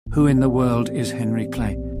Who in the world is Henry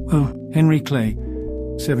Clay? Well, Henry Clay,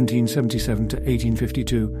 1777 to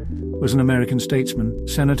 1852, was an American statesman,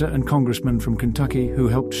 senator and congressman from Kentucky who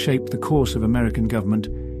helped shape the course of American government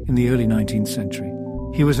in the early 19th century.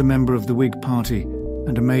 He was a member of the Whig Party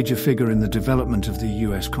and a major figure in the development of the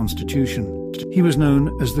U.S. Constitution. He was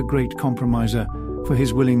known as the Great Compromiser for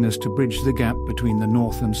his willingness to bridge the gap between the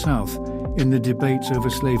North and South in the debates over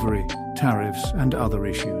slavery, tariffs, and other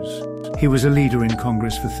issues. He was a leader in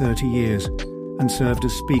Congress for 30 years and served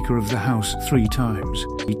as Speaker of the House 3 times.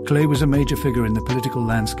 Clay was a major figure in the political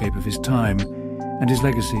landscape of his time, and his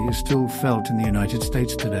legacy is still felt in the United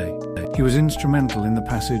States today. He was instrumental in the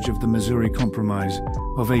passage of the Missouri Compromise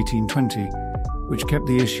of 1820, which kept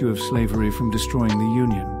the issue of slavery from destroying the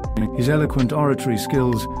Union. His eloquent oratory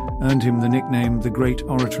skills earned him the nickname the Great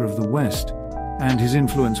Orator of the West, and his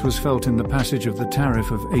influence was felt in the passage of the Tariff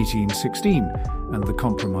of 1816 and the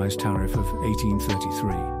Compromise Tariff of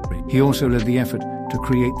 1833. He also led the effort to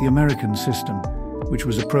create the American System, which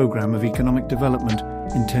was a program of economic development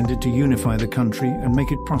intended to unify the country and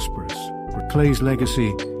make it prosperous. Clay's legacy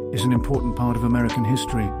is an important part of American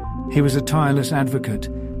history. He was a tireless advocate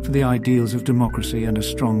for the ideals of democracy and a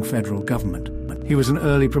strong federal government. He was an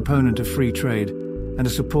early proponent of free trade and a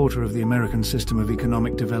supporter of the American system of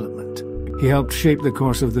economic development. He helped shape the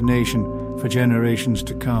course of the nation for generations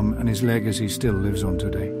to come, and his legacy still lives on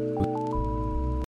today.